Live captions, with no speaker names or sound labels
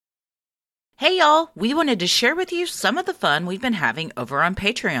Hey y'all, we wanted to share with you some of the fun we've been having over on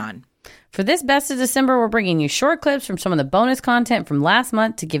Patreon. For this Best of December, we're bringing you short clips from some of the bonus content from last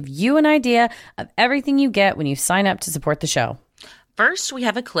month to give you an idea of everything you get when you sign up to support the show. First, we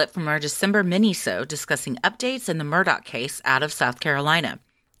have a clip from our December mini-sode discussing updates in the Murdaugh case out of South Carolina.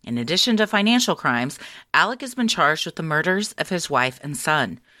 In addition to financial crimes, Alec has been charged with the murders of his wife and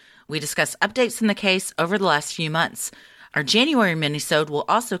son. We discuss updates in the case over the last few months. Our January minisode will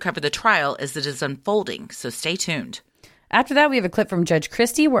also cover the trial as it is unfolding, so stay tuned. After that, we have a clip from Judge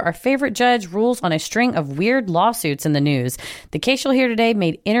Christie where our favorite judge rules on a string of weird lawsuits in the news. The case you'll hear today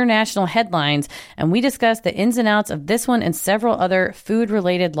made international headlines, and we discuss the ins and outs of this one and several other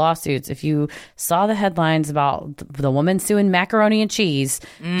food-related lawsuits. If you saw the headlines about the woman suing macaroni and cheese,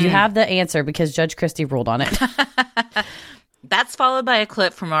 you have the answer because Judge Christie ruled on it. That's followed by a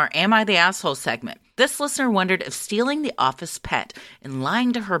clip from our Am I the Asshole segment. This listener wondered if stealing the office pet and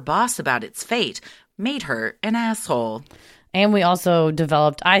lying to her boss about its fate made her an asshole. And we also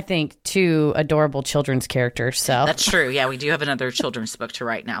developed, I think, 2 adorable children's characters. So that's true. Yeah, we do have another children's book to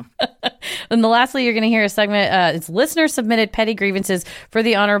write now. And lastly, you're going to hear a segment. It's listener-submitted petty grievances for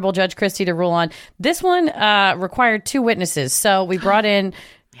the Honorable Judge Christie to rule on. This one required 2 witnesses. So we brought in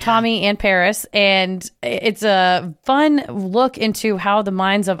Tommy and Paris, and it's a fun look into how the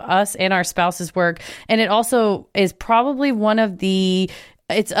minds of us and our spouses work. And it also is probably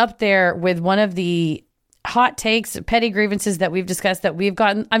it's up there with one of the hot takes, petty grievances that we've discussed that we've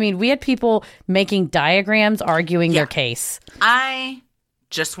gotten. I mean, we had people making diagrams arguing their case. I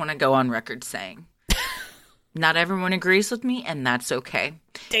just want to go on record saying not everyone agrees with me, and that's okay.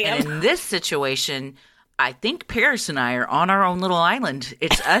 Damn. And in this situation, I think Paris and I are on our own little island.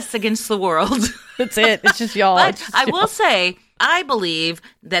 It's us against the world. That's it. It's just y'all. But I will say, I believe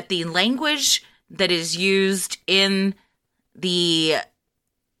that the language that is used in the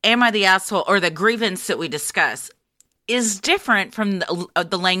Am I the Asshole or the grievance that we discuss is different from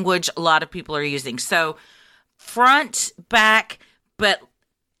the language a lot of people are using. So front, back, but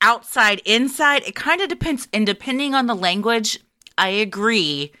outside, inside, it kind of depends. And depending on the language, I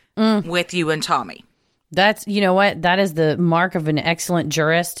agree with you and Tommy. That's, you know what? That is the mark of an excellent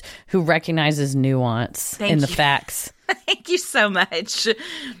jurist who recognizes nuance in the facts. Thank you so much.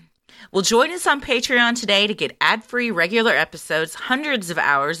 Well, join us on Patreon today to get ad-free regular episodes, hundreds of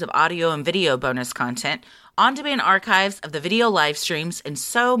hours of audio and video bonus content, on-demand archives of the video live streams, and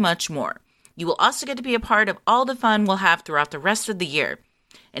so much more. You will also get to be a part of all the fun we'll have throughout the rest of the year.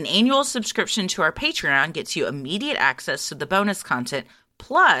 An annual subscription to our Patreon gets you immediate access to the bonus content,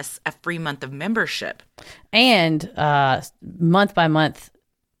 plus a free month of membership. And month-by-month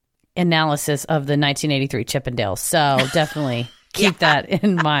analysis of the 1983 Chippendales. So definitely keep that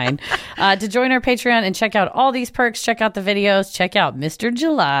in mind. To join our Patreon and check out all these perks, check out the videos, check out Mr.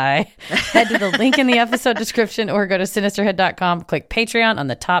 July. Head to the link in the episode description or go to sinisterhood.com. Click Patreon on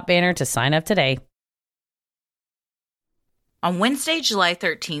the top banner to sign up today. On Wednesday, July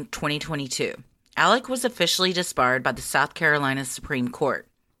 13th, 2022, Alec was officially disbarred by the South Carolina Supreme Court.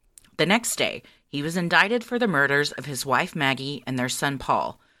 The next day, he was indicted for the murders of his wife Maggie and their son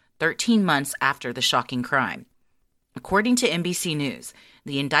Paul, 13 months after the shocking crime. According to NBC News,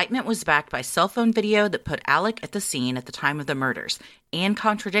 the indictment was backed by cell phone video that put Alec at the scene at the time of the murders and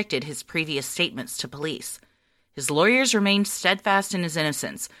contradicted his previous statements to police. His lawyers remained steadfast in his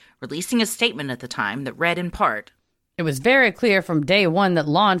innocence, releasing a statement at the time that read in part, "It was very clear from day one that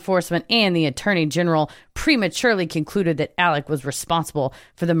law enforcement and the Attorney General prematurely concluded that Alec was responsible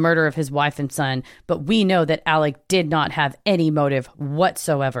for the murder of his wife and son, but we know that Alec did not have any motive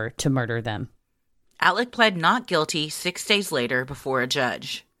whatsoever to murder them." Alec pled not guilty 6 days later before a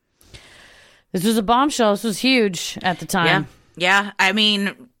judge. This was a bombshell. This was huge at the time. Yeah. I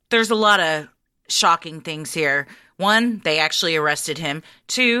mean, there's a lot of shocking things here. 1, they actually arrested him.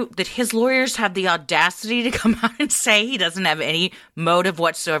 2, that his lawyers have the audacity to come out and say he doesn't have any motive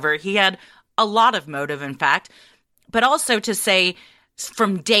whatsoever. He had a lot of motive, in fact. But also to say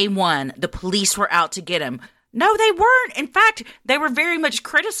from day one, the police were out to get him. No, they weren't. In fact, they were very much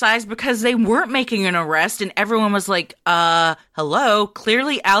criticized because they weren't making an arrest. And everyone was like, hello,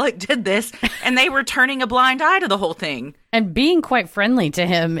 clearly Alec did this. And they were turning a blind eye to the whole thing. And being quite friendly to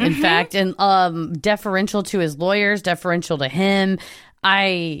him, in fact, and deferential to his lawyers, deferential to him.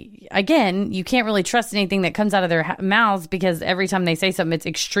 Again, you can't really trust anything that comes out of their mouths because every time they say something, it's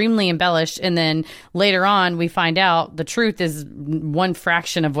extremely embellished. And then later on, we find out the truth is one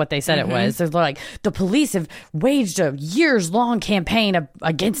fraction of what they said it was. They're like, the police have waged a years-long campaign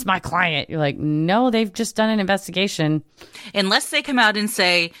against my client. You're like, no, they've just done an investigation. Unless they come out and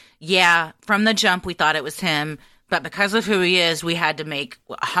say, yeah, from the jump, we thought it was him. But because of who he is, we had to make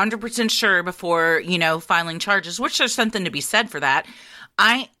 100% sure before, filing charges, which there's something to be said for that.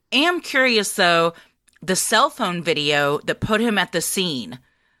 I am curious, though, the cell phone video that put him at the scene,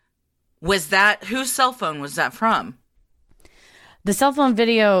 whose cell phone was that from? The cell phone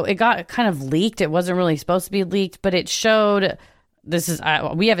video, it got kind of leaked. It wasn't really supposed to be leaked, but it showed,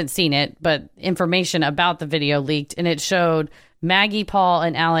 we haven't seen it, but information about the video leaked, and it showed Maggie, Paul,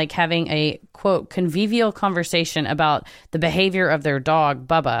 and Alec having a, quote, convivial conversation about the behavior of their dog,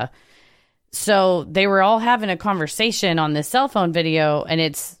 Bubba. So they were all having a conversation on this cell phone video, and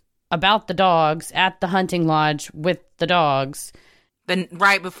it's about the dogs at the hunting lodge with the dogs. Then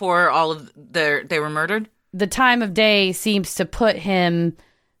right before they were murdered? The time of day seems to put him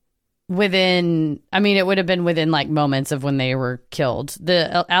within, it would have been within like moments of when they were killed.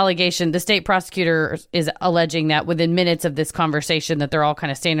 The allegation, the state prosecutor is alleging that within minutes of this conversation that they're all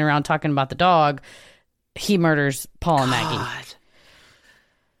kind of standing around talking about the dog, he murders Paul and Maggie.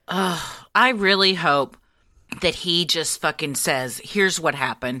 I really hope that he just fucking says, here's what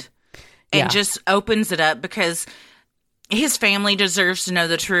happened. And just opens it up, because his family deserves to know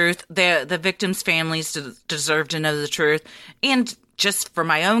the truth. The victims' families deserve to know the truth. And just for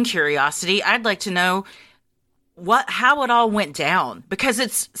my own curiosity, I'd like to know how it all went down, because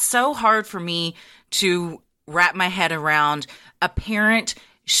it's so hard for me to wrap my head around a parent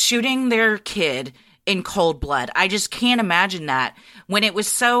shooting their kid in cold blood. I just can't imagine that, when it was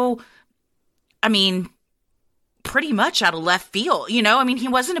so, pretty much out of left field. He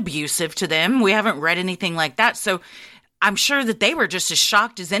wasn't abusive to them. We haven't read anything like that. So I'm sure that they were just as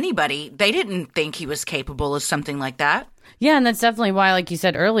shocked as anybody. They didn't think he was capable of something like that. Yeah, and that's definitely why, like you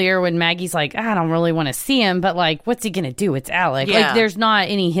said earlier, when Maggie's like, I don't really want to see him, but like, what's he going to do? It's Alec. Yeah. Like, there's not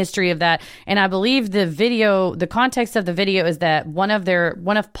any history of that. And I believe the context of the video is that one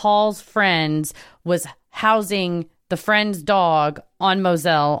of Paul's friends was housing the friend's dog on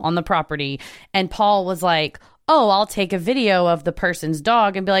Moselle on the property. And Paul was like, oh, I'll take a video of the person's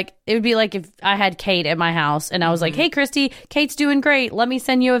dog, and be like, it would be like if I had Kate at my house and I was like, hey, Christy, Kate's doing great. Let me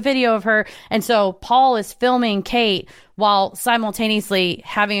send you a video of her. And so Paul is filming Kate while simultaneously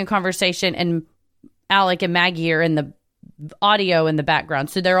having a conversation, and Alec and Maggie are in the audio in the background.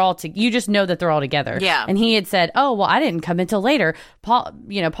 So they're all you just know that they're all together. Yeah. And he had said, oh, well, I didn't come until later. Paul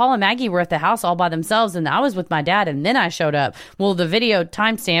and Maggie were at the house all by themselves, and I was with my dad, and then I showed up. Well, the video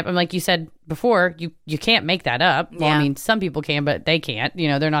timestamp, and like you said before, you can't make that up. Well, yeah. Some people can, but they can't.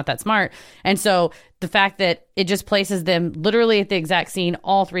 They're not that smart. And so the fact that it just places them literally at the exact scene,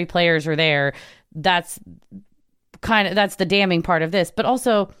 all three players are there, that's the damning part of this. But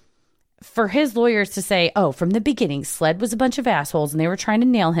also, for his lawyers to say, oh, from the beginning, Sled was a bunch of assholes and they were trying to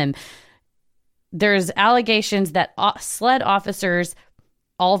nail him. There's allegations that Sled officers,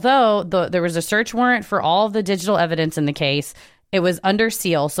 although there was a search warrant for all of the digital evidence in the case, it was under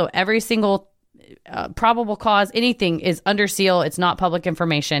seal. So every single probable cause, anything is under seal. It's not public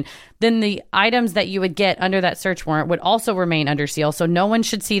information. Then the items that you would get under that search warrant would also remain under seal. So no one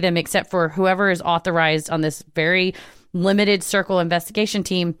should see them except for whoever is authorized on this very limited circle investigation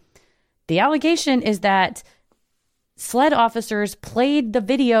team. The allegation is that Sled officers played the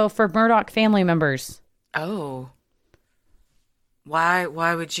video for Murdaugh family members. Oh. Why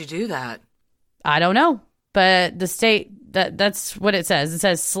would you do that? I don't know. But the state, that's what it says. It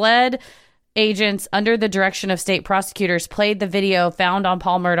says Sled agents under the direction of state prosecutors played the video found on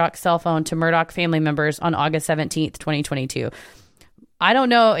Paul Murdaugh's cell phone to Murdaugh family members on August 17th, 2022. I don't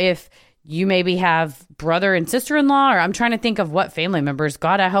know if you maybe have brother and sister-in-law, or I'm trying to think of what family members.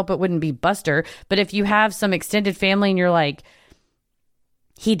 God, I hope it wouldn't be Buster. But if you have some extended family and you're like,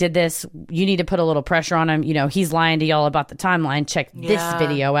 he did this, you need to put a little pressure on him. He's lying to y'all about the timeline. Check this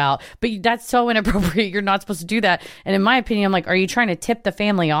video out. But that's so inappropriate. You're not supposed to do that. And in my opinion, I'm like, are you trying to tip the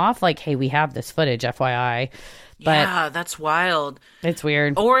family off? Like, hey, we have this footage, FYI. But yeah, that's wild. It's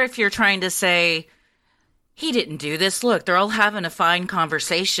weird. Or if you're trying to say, he didn't do this. Look, they're all having a fine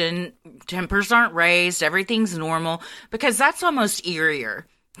conversation. Tempers aren't raised. Everything's normal. Because that's almost eerier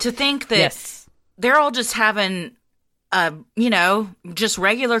to think that they're all just having just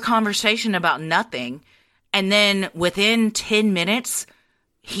regular conversation about nothing. And then within 10 minutes,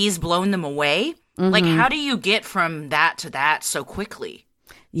 he's blown them away. Mm-hmm. Like, how do you get from that to that so quickly?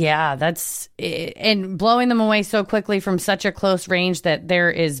 Yeah, and blowing them away so quickly from such a close range that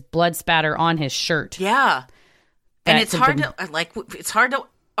there is blood spatter on his shirt. Yeah. And it's hard to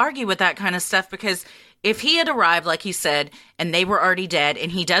argue with that kind of stuff, because if he had arrived, like he said, and they were already dead,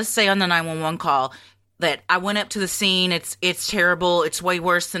 and he does say on the 911 call that I went up to the scene, it's terrible, it's way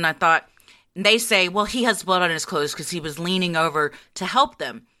worse than I thought. And they say, well, he has blood on his clothes because he was leaning over to help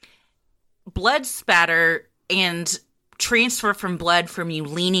them. Blood spatter and transfer from blood from you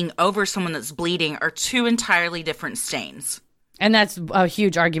leaning over someone that's bleeding are two entirely different stains. And that's a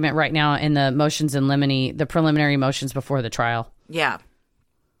huge argument right now in the motions in limine, the preliminary motions before the trial. Yeah.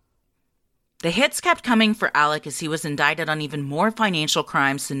 The hits kept coming for Alec as he was indicted on even more financial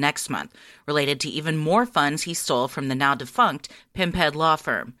crimes the next month, related to even more funds he stole from the now-defunct Pimped law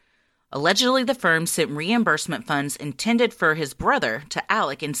firm. Allegedly, the firm sent reimbursement funds intended for his brother to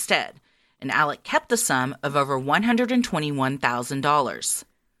Alec instead, and Alec kept the sum of over $121,000.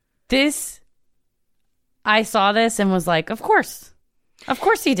 I saw this and was like, of course. Of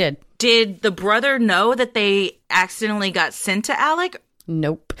course he did. Did the brother know that they accidentally got sent to Alec?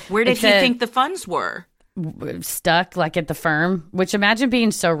 Nope. Where did he think the funds were? Stuck, like at the firm. Which, imagine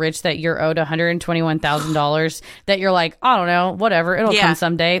being so rich that you're owed $121,000 that you're like, I don't know, whatever, it'll come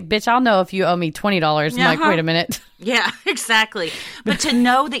someday. Bitch, I'll know if you owe me $20. I'm like, wait a minute. Yeah, exactly. But to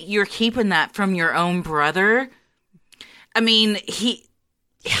know that you're keeping that from your own brother, I mean, he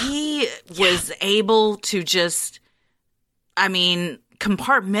was able to just,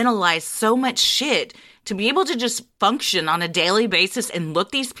 compartmentalize so much shit to be able to just function on a daily basis and look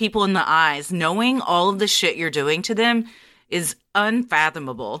these people in the eyes, knowing all of the shit you're doing to them is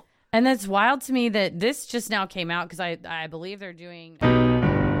unfathomable. And that's wild to me that this just now came out because I believe they're doing...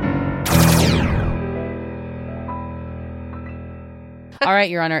 All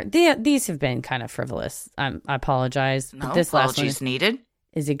right, Your Honor. These have been kind of frivolous. I apologize. No, but this last one needed.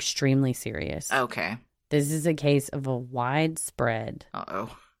 Is extremely serious. Okay. This is a case of a widespread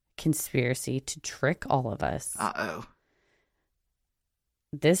conspiracy to trick all of us.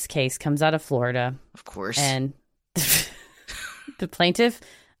 This case comes out of Florida. Of course. And the plaintiff,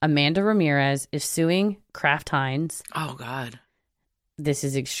 Amanda Ramirez, is suing Kraft Heinz. Oh, God. This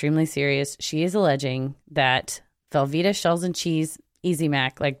is extremely serious. She is alleging that Velveeta shells and cheese Easy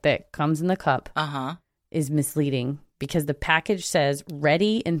Mac, like that comes in the cup, is misleading because the package says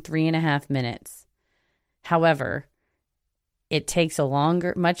ready in 3.5 minutes. However, it takes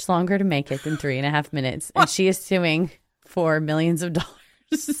much longer to make it than 3.5 minutes, and she is suing for millions of dollars.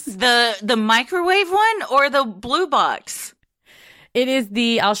 The microwave one or the blue box? It is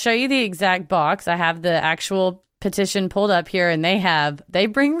I'll show you the exact box. I have the actual petition pulled up here, and they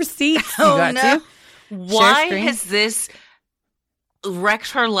bring receipts. Why has this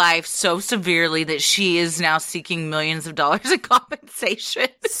wrecked her life so severely that she is now seeking millions of dollars in compensation?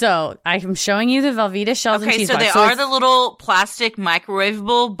 So I'm showing you the Velveeta shells and cheese box. Okay, so they are the little plastic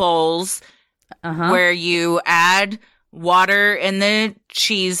microwavable bowls where you add water and the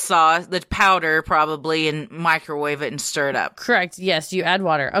cheese sauce, the powder probably, and microwave it and stir it up. Correct. Yes, you add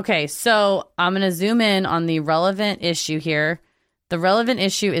water. Okay, so I'm going to zoom in on the relevant issue here. The relevant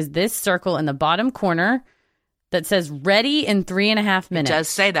issue is this circle in the bottom corner that says ready in 3.5 minutes. It does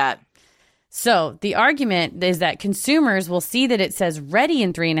say that. So the argument is that consumers will see that it says ready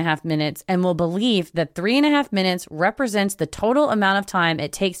in 3.5 minutes and will believe that 3.5 minutes represents the total amount of time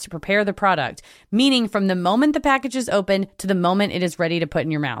it takes to prepare the product, meaning from the moment the package is open to the moment it is ready to put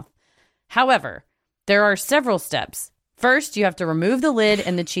in your mouth. However, there are several steps. First, you have to remove the lid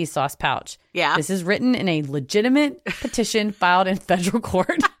and the cheese sauce pouch. Yeah. This is written in a legitimate petition filed in federal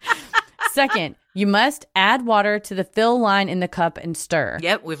court. Second, you must add water to the fill line in the cup and stir.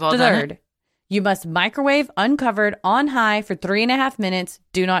 Yep, we've all done it. You must microwave uncovered on high for 3.5 minutes.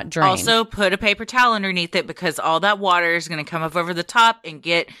 Do not drain. Also, put a paper towel underneath it because all that water is going to come up over the top and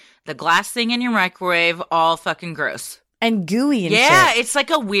get the glass thing in your microwave all fucking gross. And gooey and shit. It's like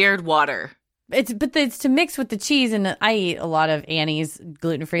a weird water. It's to mix with the cheese, and I eat a lot of Annie's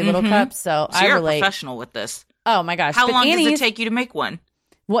gluten-free little cups, so I you're relate. A professional with this. Oh my gosh. How long does it take you to make one?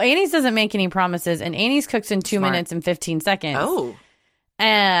 Well, Annie's doesn't make any promises, and Annie's cooks in 2 minutes and 15 seconds. Oh.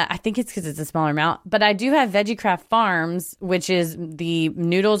 I think it's because it's a smaller amount. But I do have VeggieCraft Farms, which is the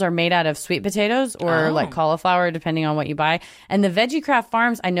noodles are made out of sweet potatoes or like cauliflower, depending on what you buy. And the VeggieCraft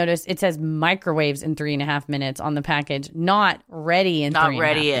Farms, I noticed it says microwaves in 3.5 minutes on the package, not ready in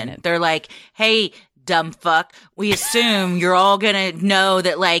 3.5 minutes. They're like, hey, dumb fuck, we assume you're all gonna know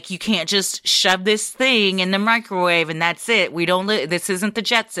that, like, you can't just shove this thing in the microwave and that's it. We don't this isn't the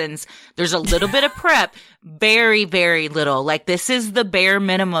Jetsons. There's a little bit of prep, very, very little. Like, this is the bare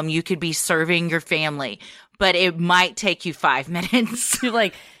minimum you could be serving your family, but it might take you 5 minutes. You're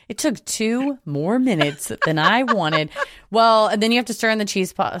like, it took 2 more minutes than I wanted. Well, and then you have to stir in the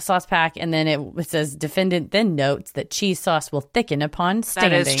cheese sauce pack, and then it says defendant then notes that cheese sauce will thicken upon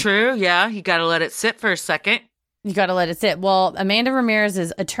standing. That is true, yeah. You got to let it sit for a second. You got to let it sit. Well, Amanda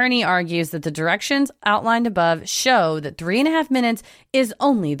Ramirez's attorney argues that the directions outlined above show that 3.5 minutes is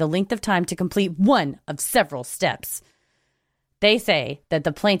only the length of time to complete one of several steps. They say that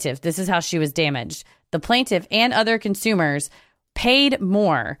the plaintiff, this is how she was damaged. the plaintiff and other consumers paid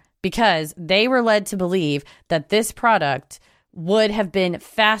more because they were led to believe that this product would have been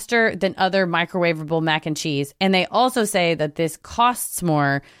faster than other microwavable mac and cheese. And they also say that this costs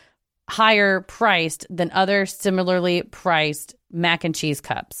more, higher priced than other similarly priced mac and cheese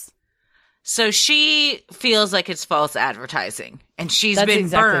cups. So she feels like it's false advertising, and she's That's been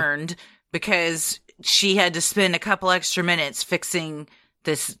exactly- burned because she had to spend a couple extra minutes fixing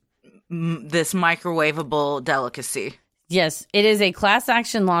this microwavable delicacy. Yes, it is a class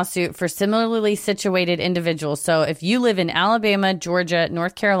action lawsuit for similarly situated individuals. So if you live in Alabama, Georgia,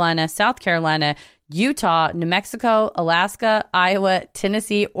 North Carolina, South Carolina, Utah, New Mexico, Alaska, Iowa,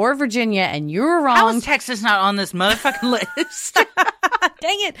 Tennessee, or Virginia, and you were How wrong. is Texas not on this motherfucking list?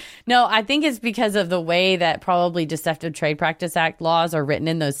 Dang it. No, I think it's because of the way that probably Deceptive Trade Practice Act laws are written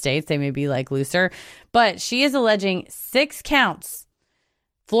in those states. They may be like looser. But she is alleging 6 counts.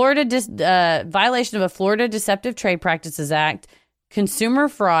 Violation of a Florida Deceptive Trade Practices Act, consumer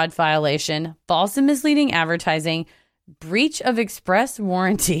fraud violation, false and misleading advertising, breach of express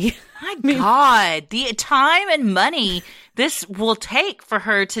warranty. My God, the time and money this will take for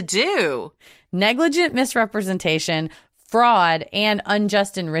her to do. Negligent misrepresentation, fraud, and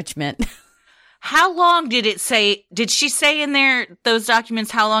unjust enrichment. How long did it say? Did she say in there, those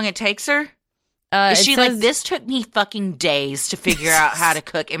documents, how long it takes her? Is It she says- like, this took me fucking days to figure out how to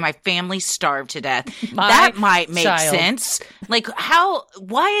cook and my family starved to death? My That might make child. sense. Like,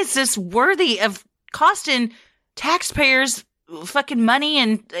 why is this worthy of costing taxpayers fucking money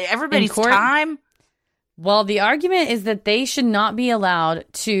and everybody's In court? time? Well, the argument is that they should not be allowed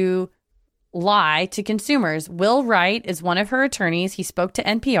to lie to consumers. Will Wright is one of her attorneys. He spoke to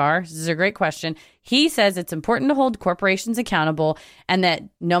NPR. This is a great question. He says it's important to hold corporations accountable and that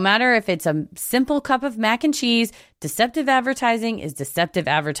no matter if it's a simple cup of mac and cheese, deceptive advertising is deceptive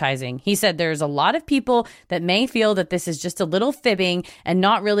advertising. He said there's a lot of people that may feel that this is just a little fibbing and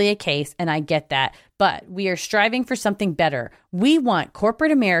not really a case, and I get that. But we are striving for something better. We want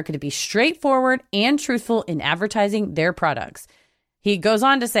corporate America to be straightforward and truthful in advertising their products. He goes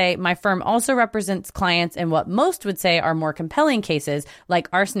on to say, my firm also represents clients in what most would say are more compelling cases like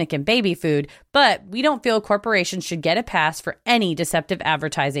arsenic and baby food, but we don't feel corporations should get a pass for any deceptive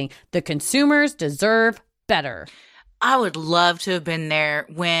advertising. The consumers deserve better. I would love to have been there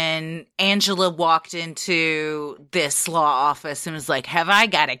when Angela walked into this law office and was like, have I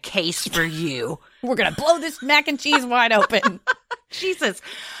got a case for you? We're going to blow this mac and cheese wide open. Jesus.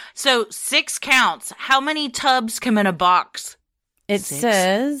 So 6 counts. How many tubs come in a box? It 6?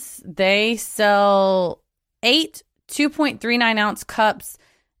 says they sell 8 2.39 ounce cups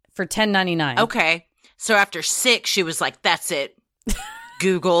for $10.99. Okay. So after 6, she was like, that's it.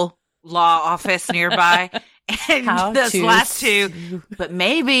 Google law office nearby. And How those to last 2. sue. But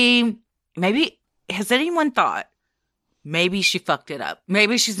maybe, has anyone thought, maybe she fucked it up.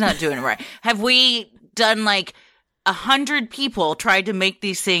 Maybe she's not doing it right. Have we done like 100 people tried to make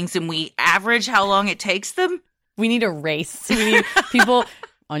these things and we average how long it takes them? We need a race. We need people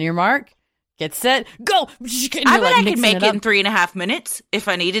on your mark, get set, go. And I you're, bet I could mixing make it up. in 3.5 minutes if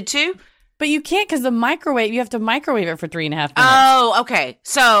I needed to. But you can't because the microwave, you have to microwave it for 3.5 minutes. Oh, okay.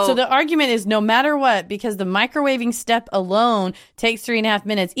 So the argument is no matter what, because the microwaving step alone takes 3.5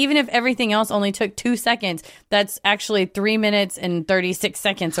 minutes, even if everything else only took 2 seconds, that's actually 3 minutes and 36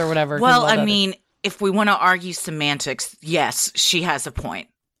 seconds or whatever. 'cause well, of all the I other- mean, if we want to argue semantics, yes, she has a point.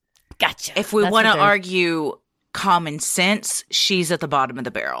 Gotcha. If we That's want to what they're- argue common sense, she's at the bottom of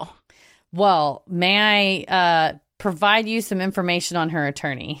the barrel. Well, may I provide you some information on her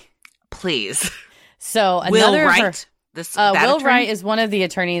attorney? Please. So Will another of her- Wright? That Will attorney? Wright is one of the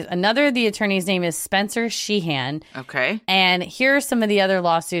attorneys. Another of the attorneys' name is Spencer Sheehan. Okay. And here are some of the other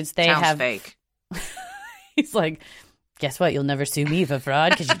lawsuits they Sounds have. fake. He's like, guess what? You'll never sue me for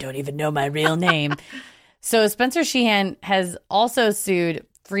fraud because you don't even know my real name. So Spencer Sheehan has also sued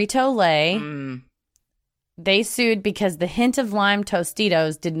Frito-Lay. Mm. They sued because the hint of lime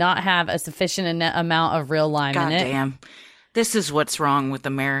Tostitos did not have a sufficient amount of real lime God in it. damn. This is what's wrong with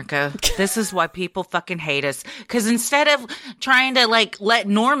America. This is why people fucking hate us. Because instead of trying to let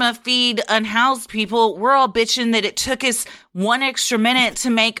Norma feed unhoused people, we're all bitching that it took us 1 extra minute to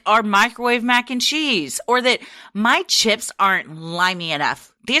make our microwave mac and cheese, or that my chips aren't limey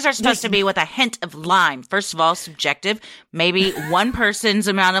enough. These are supposed to be with a hint of lime. First of all, subjective. Maybe one person's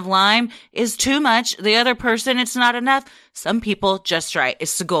amount of lime is too much. The other person, it's not enough. Some people just right.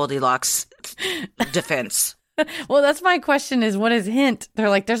 It's the Goldilocks defense. Well, that's my question is what is hint? They're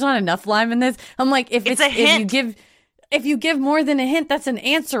like, there's not enough lime in this. I'm like, if It's a hint. if you give more than a hint, that's an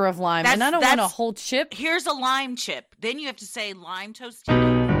answer of lime. And I don't want a whole chip. Here's a lime chip. Then you have to say lime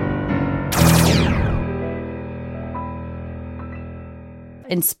Tostito.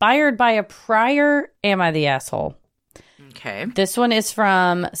 inspired by a prior Am I the Asshole? Okay. This one is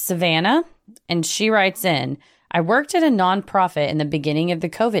from Savannah, and she writes in, I worked at a nonprofit in the beginning of the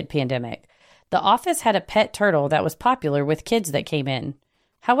COVID pandemic. The office had a pet turtle that was popular with kids that came in.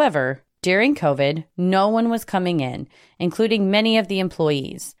 However, during COVID, no one was coming in, including many of the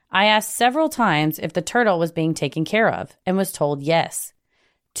employees. I asked several times if the turtle was being taken care of and was told yes.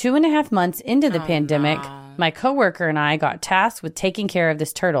 2.5 months into the pandemic, my coworker and I got tasked with taking care of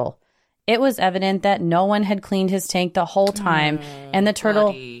this turtle. It was evident that no one had cleaned his tank the whole time, and the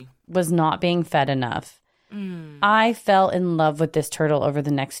turtle was not being fed enough. I fell in love with this turtle over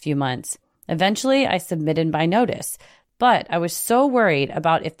the next few months. Eventually, I submitted my notice, but I was so worried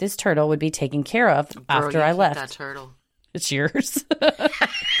about if this turtle would be taken care of after I left. That turtle. It's yours.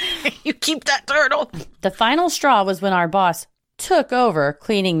 You keep that turtle. The final straw was when our boss took over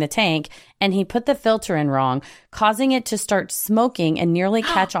cleaning the tank, and he put the filter in wrong, causing it to start smoking and nearly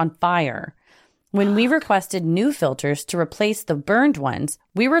catch on fire. When we requested new filters to replace the burned ones,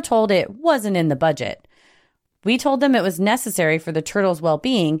 we were told it wasn't in the budget. We told them it was necessary for the turtle's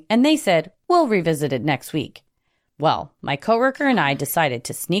well-being, and they said, we'll revisit it next week. Well, my coworker and I decided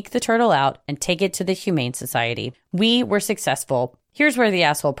to sneak the turtle out and take it to the Humane Society. We were successful. Here's where the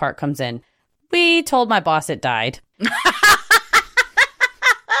asshole part comes in. We told my boss it died.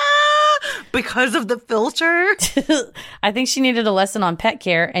 Because of the filter? I think she needed a lesson on pet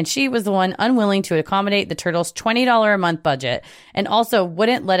care, and she was the one unwilling to accommodate the turtle's $20 a month budget, and also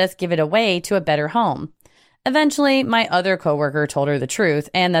wouldn't let us give it away to a better home. Eventually, my other coworker told her the truth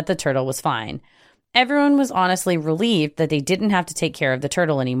and that the turtle was fine. Everyone was honestly relieved that they didn't have to take care of the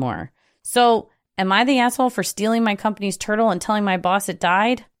turtle anymore. So, am I the asshole for stealing my company's turtle and telling my boss it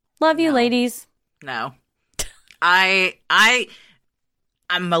died? Love you, ladies. No.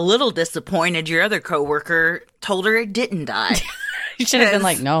 I'm a little disappointed your other coworker told her it didn't die. You should have been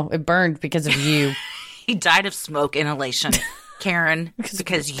like, no, it burned because of you. He died of smoke inhalation, Karen,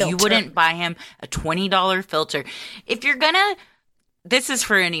 because you wouldn't buy him a $20 filter. If you're gonna, this is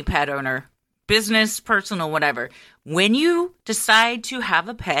for any pet owner, business, personal, whatever. When you decide to have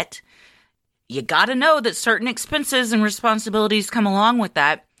a pet, you got to know that certain expenses and responsibilities come along with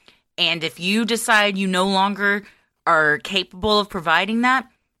that. And if you decide you no longer are capable of providing that,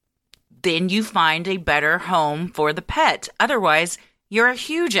 then you find a better home for the pet. Otherwise, you're a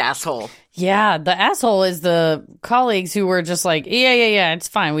huge asshole. Yeah, the asshole is the colleagues who were just like, yeah, it's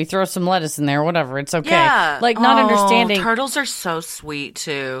fine. We throw some lettuce in there, whatever. It's okay. Yeah. Like, not understanding. Turtles are so sweet,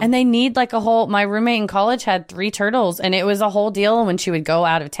 too. And they need like a whole, my roommate in college had 3 turtles, and it was a whole deal when she would go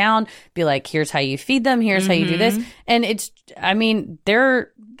out of town, be like, here's how you feed them, here's how you do this. And it's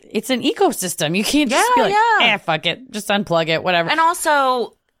an ecosystem. You can't just be like, fuck it, just unplug it, whatever. And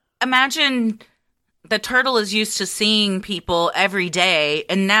also, imagine the turtle is used to seeing people every day,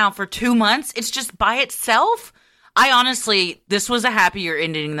 and now for 2 months, it's just by itself. This was a happier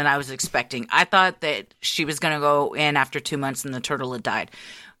ending than I was expecting. I thought that she was going to go in after 2 months and the turtle had died.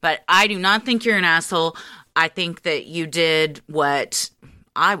 But I do not think you're an asshole. I think that you did what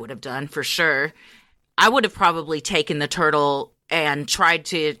I would have done for sure. I would have probably taken the turtle and tried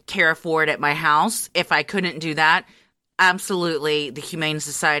to care for it at my house if I couldn't do that. Absolutely, the Humane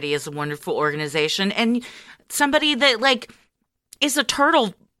Society is a wonderful organization, and somebody that is a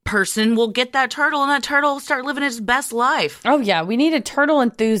turtle person will get that turtle, and that turtle will start living its best life. Oh yeah, we need a turtle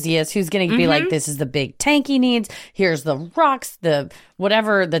enthusiast who's going to be like, this is the big tank he needs. Here's the rocks, the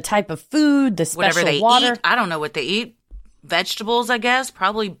whatever, the type of food, the special whatever they water. Eat. I don't know what they eat. Vegetables, I guess,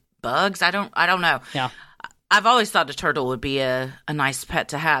 probably bugs. I don't know. Yeah, I've always thought a turtle would be a nice pet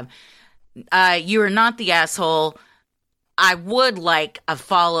to have. You are not the asshole. I would like a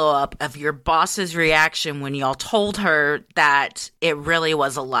follow-up of your boss's reaction when y'all told her that it really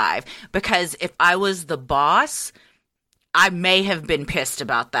was alive. Because if I was the boss, I may have been pissed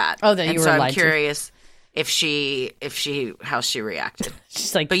about that. Oh, that you were lied to. I'm curious if she how she reacted.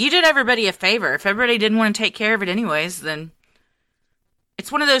 She's like, but you did everybody a favor. If everybody didn't want to take care of it anyways, then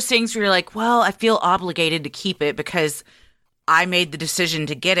it's one of those things where you're like, well, I feel obligated to keep it because I made the decision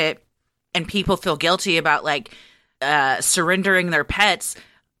to get it, and people feel guilty about surrendering their pets.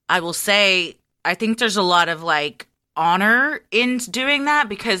 I will say, I think there's a lot of honor in doing that,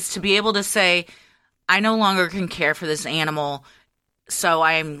 because to be able to say, I no longer can care for this animal, so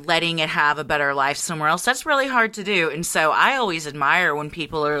I'm letting it have a better life somewhere else, that's really hard to do. And so I always admire when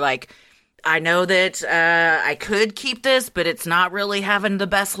people are like, I know that I could keep this, but it's not really having the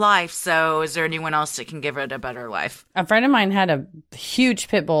best life. So is there anyone else that can give it a better life? A friend of mine had a huge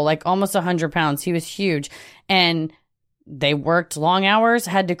pit bull, almost 100 pounds. He was huge. And they worked long hours,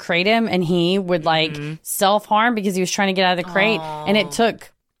 had to crate him, and he would like self-harm because he was trying to get out of the crate. And it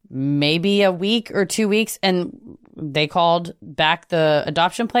took maybe a week or 2 weeks, and they called back the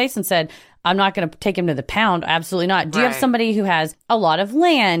adoption place and said, I'm not going to take him to the pound. Absolutely not. Do you have somebody who has a lot of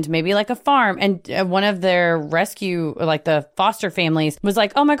land, maybe like a farm, and one of their rescue, like the foster families was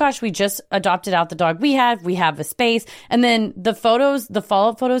like, oh my gosh, we just adopted out the dog we have a space. And then the photos, the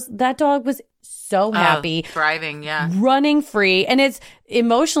follow-up photos, that dog was so happy. Thriving, yeah. Running free. And it's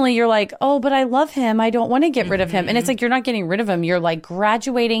emotionally, you're like, oh, but I love him. I don't want to get rid of him. And it's like, you're not getting rid of him. You're like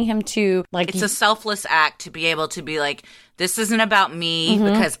graduating him to like. It's a selfless act to be able to be like, this isn't about me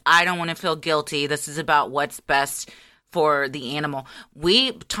because I don't want to feel guilty. This is about what's best for the animal.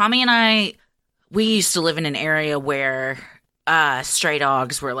 Tommy and I, we used to live in an area where stray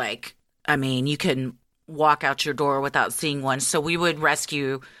dogs were like, I mean, you couldn't walk out your door without seeing one. So we would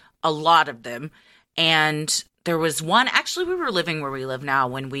rescue a lot of them. And there was one, actually, we were living where we live now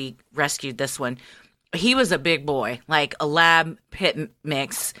when we rescued this one. He was a big boy, like a lab pit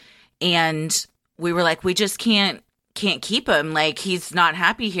mix. And we were like, we just can't keep him. Like, he's not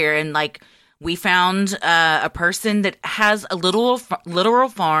happy here. And like, we found a person that has a literal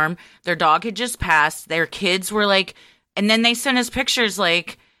farm. Their dog had just passed. Their kids were like, and then they sent us pictures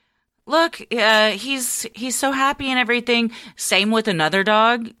like, look, he's so happy and everything. Same with another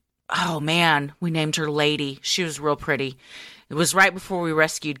dog. Oh, man, we named her Lady. She was real pretty. It was right before we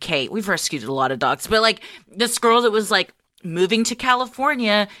rescued Kate. We've rescued a lot of dogs. But, like, this girl that was, like, moving to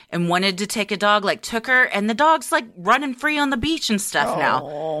California and wanted to take a dog, like, took her. And the dog's, like, running free on the beach and stuff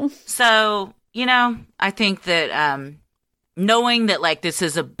now. So, you know, I think that knowing that, like, this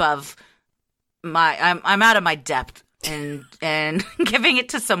is above my – I'm out of my depth. And giving it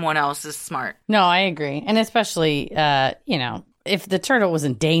to someone else is smart. No, I agree. And especially, you know, if the turtle was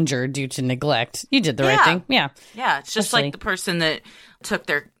endangered due to neglect, you did the right thing. Yeah. Yeah. It's just like the person that took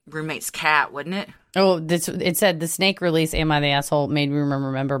their roommate's cat, wouldn't it? Oh, it said the snake release Am I the Asshole made me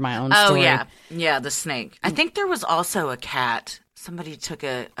remember my own story. Oh, yeah. Yeah, the snake. I think there was also a cat. Somebody took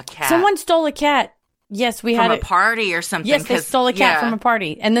a cat. Someone stole a cat. Yes, we had a party or something. Yes, they stole a cat from a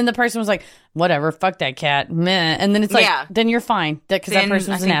party. And then the person was like, whatever, fuck that cat. Meh. And then it's like, then you're fine. Because that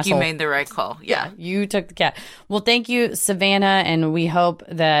person was an asshole. I think you made the right call. Yeah. You took the cat. Well, thank you, Savannah. And we hope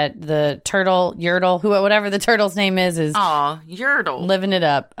that the turtle, Yertle, whatever the turtle's name is Yertle. Living it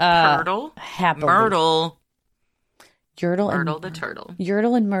up. Turtle. Happily. Myrtle. Myrtle the turtle.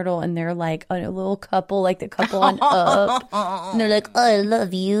 Yertle and Myrtle, and they're like a little couple, like the couple on Up. And they're like, oh, I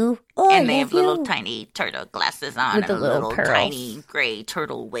love you. Oh, and they have little tiny turtle glasses on. With and a little tiny gray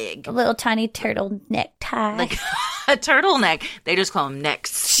turtle wig. A little tiny turtle necktie. Like a turtleneck. They just call them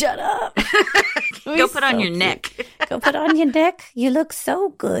necks. Shut up. Go put on your neck. Go put on your neck. You look so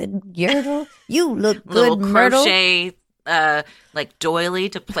good, Yertle. You look good, little Myrtle. Crochet, like doily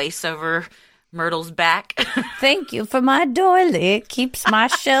to place over Myrtle's back. Thank you for my doily. It keeps my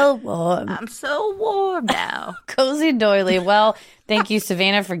shell warm. I'm so warm now. Cozy doily. Well, thank you,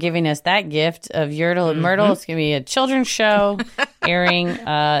 Savannah, for giving us that gift of Yertle and Myrtle. It's going to be a children's show airing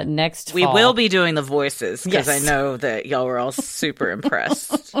next fall. We will be doing the voices because I know that y'all were all super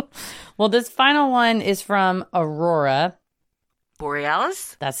impressed. Well, this final one is from Aurora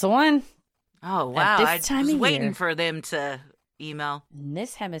Borealis? That's the one. Oh, wow. I was waiting for them to email. In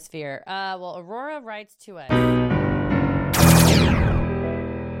this hemisphere. Well, Aurora writes to us.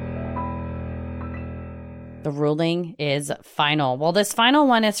 The ruling is final. Well, this final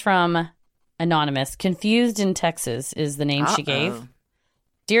one is from Anonymous. Confused in Texas is the name she gave.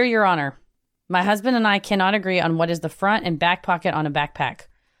 Dear Your Honor, my husband and I cannot agree on what is the front and back pocket on a backpack.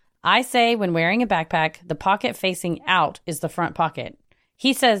 I say when wearing a backpack, the pocket facing out is the front pocket.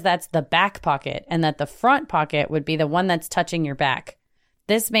 He says that's the back pocket and that the front pocket would be the one that's touching your back.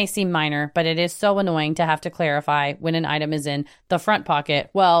 This may seem minor, but it is so annoying to have to clarify when an item is in the front pocket.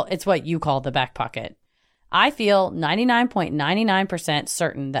 Well, it's what you call the back pocket. I feel 99.99%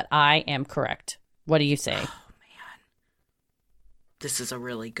 certain that I am correct. What do you say? Oh, man. This is a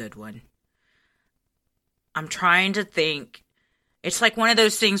really good one. I'm trying to think. It's like one of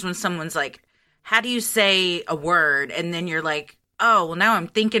those things when someone's like, how do you say a word? And then you're like, oh, well, now I'm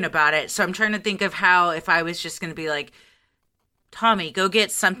thinking about it. So I'm trying to think of how, if I was just going to be like, Tommy, go get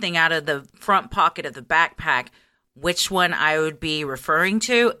something out of the front pocket of the backpack, which one I would be referring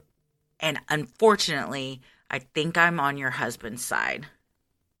to. And unfortunately, I think I'm on your husband's side.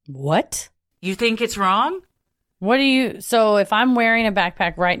 What? You think it's wrong? So if I'm wearing a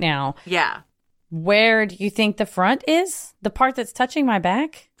backpack right now. Yeah. Where do you think the front is? The part that's touching my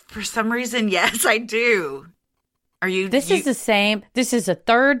back? For some reason, yes, I do. Are you? This is the same. This is a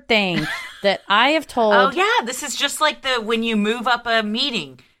third thing that I have told. Oh yeah, this is just like when you move up a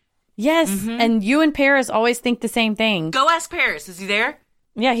meeting. Yes, and you and Paris always think the same thing. Go ask Paris. Is he there?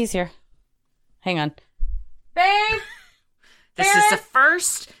 Yeah, he's here. Hang on. Babe! This is the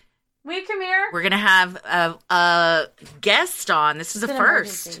first. Will you come here? We're going to have a guest on. This is the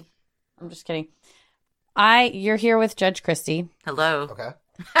first. Emergency. I'm just kidding. You're here with Judge Christy. Hello. Okay.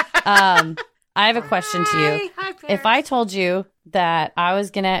 I have a question to you. Hi, Paris. If I told you that I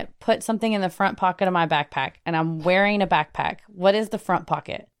was going to put something in the front pocket of my backpack and I'm wearing a backpack, what is the front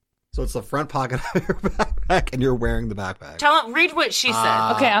pocket? So it's the front pocket of your backpack, and you're wearing the backpack. Read what she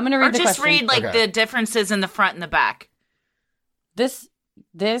said. Okay, I'm going to read Or the just question. read Okay. the differences in the front and the back. This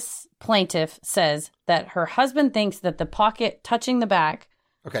plaintiff says that her husband thinks that the pocket touching the back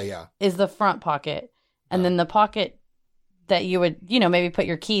Okay, yeah. is the front pocket, and then the pocket that you would, maybe put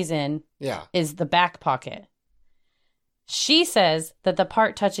your keys in Yeah. is the back pocket. She says that the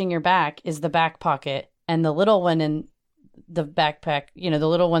part touching your back is the back pocket, and the little one in the backpack, the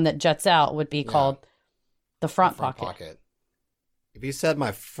little one that juts out would be called the front pocket. If you said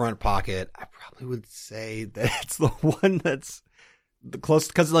my front pocket, I probably would say that it's the one that's the close,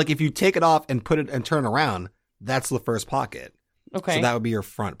 because like if you take it off and put it and turn around, that's the first pocket. Okay. So that would be your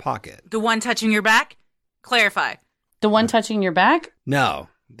front pocket. The one touching your back? Clarify. The one touching your back? No,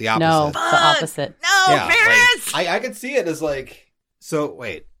 the opposite. No, the opposite. No, Yeah, Paris! like, I could see it as like, so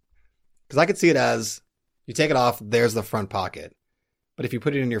wait, because I could see it as you take it off, there's the front pocket. But if you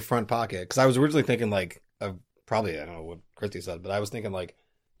put it in your front pocket, because I was originally thinking like, probably, I don't know what Christy said, but I was thinking like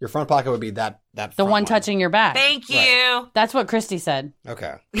your front pocket would be that The front one touching your back. Thank you. Right. That's what Christy said.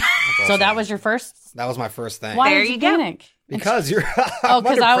 Okay. So that was your first? That was my first thing. Why There did you you go. panic? Because you're Oh,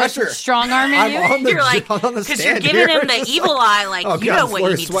 because I was pressure. strong-arming I'm you? on the, You're like, I'm on the because you're stand giving here. him the It's evil like, eye, like, oh, you God, know this what you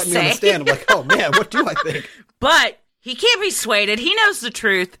lawyer's need to sweating me on the say. stand. I'm like, oh, man, what do I think? But he can't be swayed. He knows the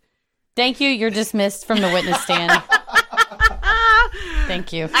truth. Thank you. You're dismissed from the witness stand.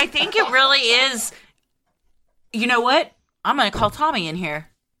 Thank you. I think it really is. You know what? I'm going to call Tommy in here.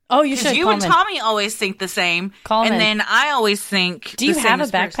 Oh, you Because should you call and him in. Tommy always think the same. Call him and in. then I always think Do you the have same a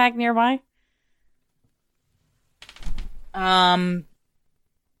as Paris. backpack nearby?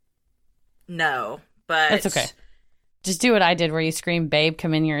 No, but That's okay. Just do what I did where you scream, babe,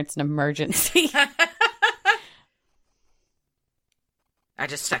 come in here. It's an emergency. I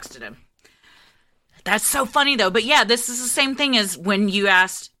just texted him. That's so funny though. But yeah, this is the same thing as when you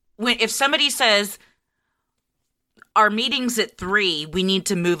asked if somebody says our meeting's at 3, we need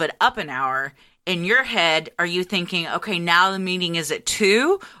to move it up an hour. In your head, are you thinking, okay, now the meeting is at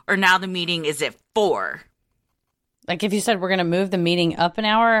 2 or now the meeting is at 4? Like if you said we're going to move the meeting up an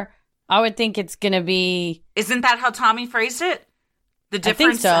hour, I would think it's going to be... Isn't that how Tommy phrased it? The I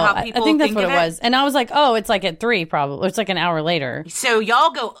difference think so. how I people think that's think what of it was. And I was like, oh, it's like at 3 probably. It's like an hour later. So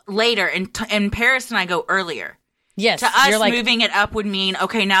y'all go later and Paris and I go earlier. Yes. To us, you're like, moving it up would mean,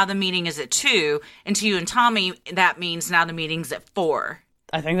 okay, now the meeting is at 2. And to you and Tommy, that means now the meeting's at 4.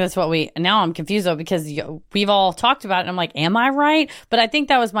 I think that's what now I'm confused though because we've all talked about it and I'm like, am I right? But I think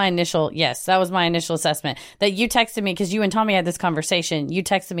that was my initial assessment that you texted me because you and Tommy had this conversation. You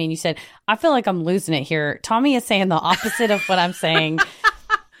texted me and you said, I feel like I'm losing it here. Tommy is saying the opposite of what I'm saying.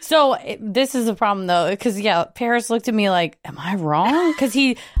 So this is a problem though, because Paris looked at me like, am I wrong? Because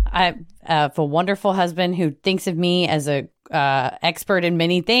I have a wonderful husband who thinks of me as a expert in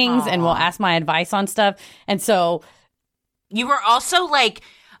many things and will ask my advice on stuff. And so... You were also like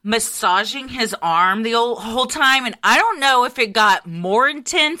massaging his arm the whole time, and I don't know if it got more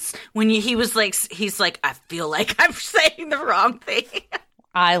intense when he's like, I feel like I'm saying the wrong thing.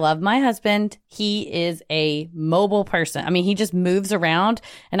 I love my husband. He is a mobile person. I mean, he just moves around,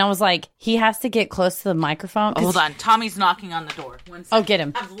 and I was like, he has to get close to the microphone. Hold on, Tommy's knocking on the door. One second. Oh, get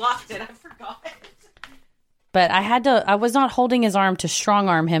him. I've locked it. I forgot. But I was not holding his arm to strong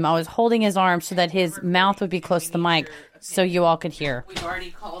arm him. I was holding his arm so that his mouth would be close to the mic so you all could hear. We've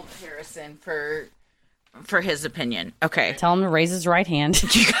already called Harrison for his opinion. Okay. Tell him to raise his right hand.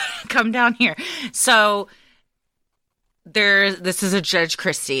 You gotta come down here. So this is a Judge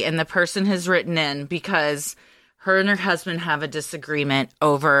Christie, and the person has written in because her and her husband have a disagreement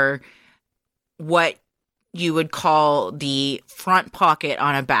over what you would call the front pocket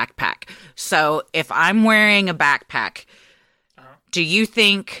on a backpack. So if I'm wearing a backpack, do you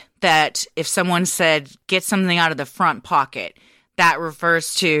think that if someone said, get something out of the front pocket, that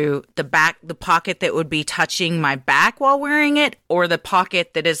refers to the pocket that would be touching my back while wearing it, or the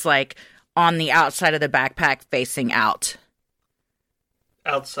pocket that is like on the outside of the backpack facing out?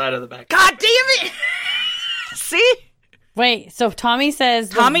 Outside of the back. God damn it! See? Wait, so Tommy says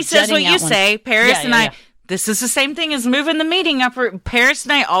Tommy says what you say. Paris and I, This is the same thing as moving the meeting up. Paris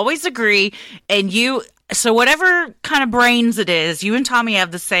and I always agree, and so whatever kind of brains it is, you and Tommy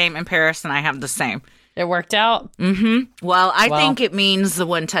have the same, and Paris and I have the same. It worked out. Mm-hmm. Well, I think it means the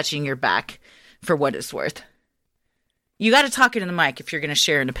one touching your back, for what it's worth. You got to talk into the mic if you're going to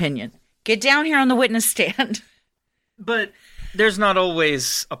share an opinion. Get down here on the witness stand. But there's not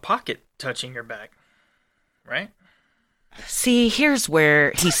always a pocket touching your back, right? See, here's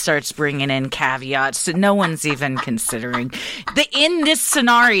where he starts bringing in caveats that no one's even considering. In this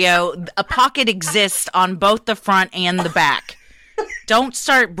scenario, a pocket exists on both the front and the back. Don't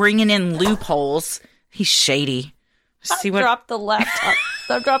start bringing in loopholes. He's shady. See what? Dropped the laptop.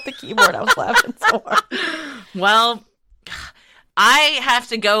 I dropped the keyboard. I was laughing so hard. Well, I have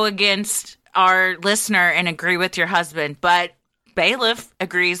to go against our listener and agree with your husband, but Bailiff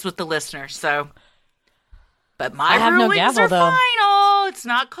agrees with the listener, so... But my rulings are final. It's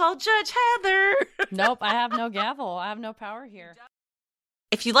not called Judge Heather. Nope, I have no gavel. I have no power here.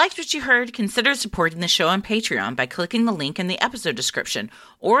 If you liked what you heard, consider supporting the show on Patreon by clicking the link in the episode description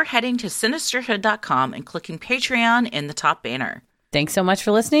or heading to sinisterhood.com and clicking Patreon in the top banner. Thanks so much for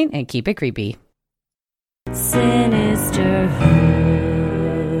listening and keep it creepy. Sinisterhood.